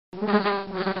If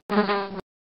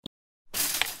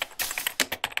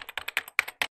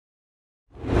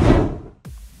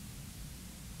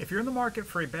you're in the market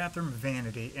for a bathroom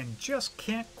vanity and just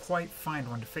can't quite find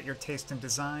one to fit your taste and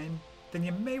design, then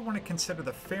you may want to consider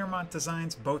the Fairmont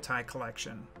Designs Bowtie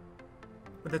collection.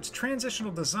 With its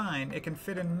transitional design, it can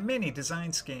fit in many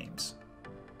design schemes.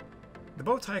 The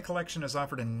Bowtie collection is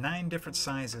offered in 9 different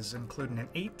sizes, including an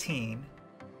 18,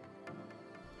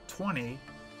 20,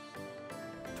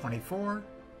 24,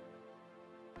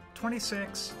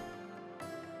 26,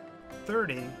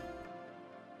 30,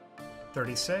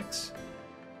 36,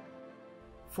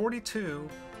 42,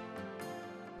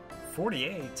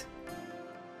 48,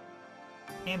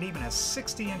 and even a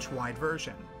 60-inch wide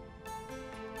version.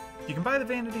 You can buy the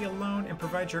vanity alone and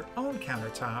provide your own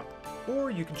countertop,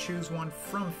 or you can choose one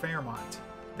from Fairmont.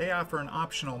 They offer an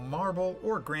optional marble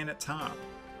or granite top.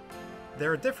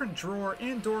 There are different drawer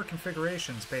and door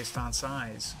configurations based on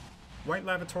size. White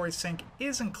lavatory sink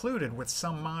is included with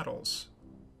some models.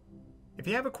 If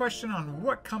you have a question on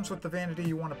what comes with the vanity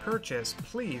you want to purchase,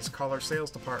 please call our sales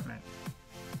department.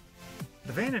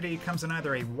 The vanity comes in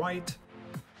either a white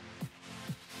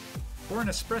or an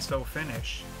espresso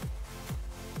finish.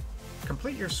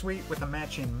 Complete your suite with a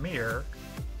matching mirror,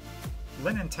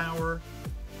 linen tower,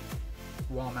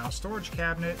 wall mount storage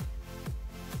cabinet,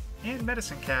 and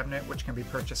medicine cabinet, which can be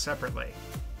purchased separately.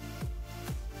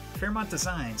 Fairmont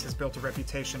Designs has built a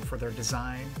reputation for their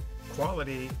design,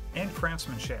 quality, and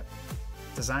craftsmanship.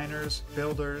 Designers,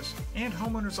 builders, and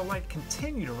homeowners alike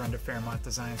continue to run to Fairmont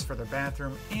Designs for their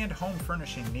bathroom and home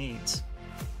furnishing needs.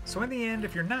 So in the end,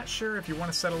 if you're not sure if you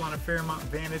want to settle on a Fairmont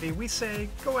vanity, we say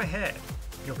go ahead.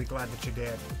 You'll be glad that you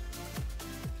did.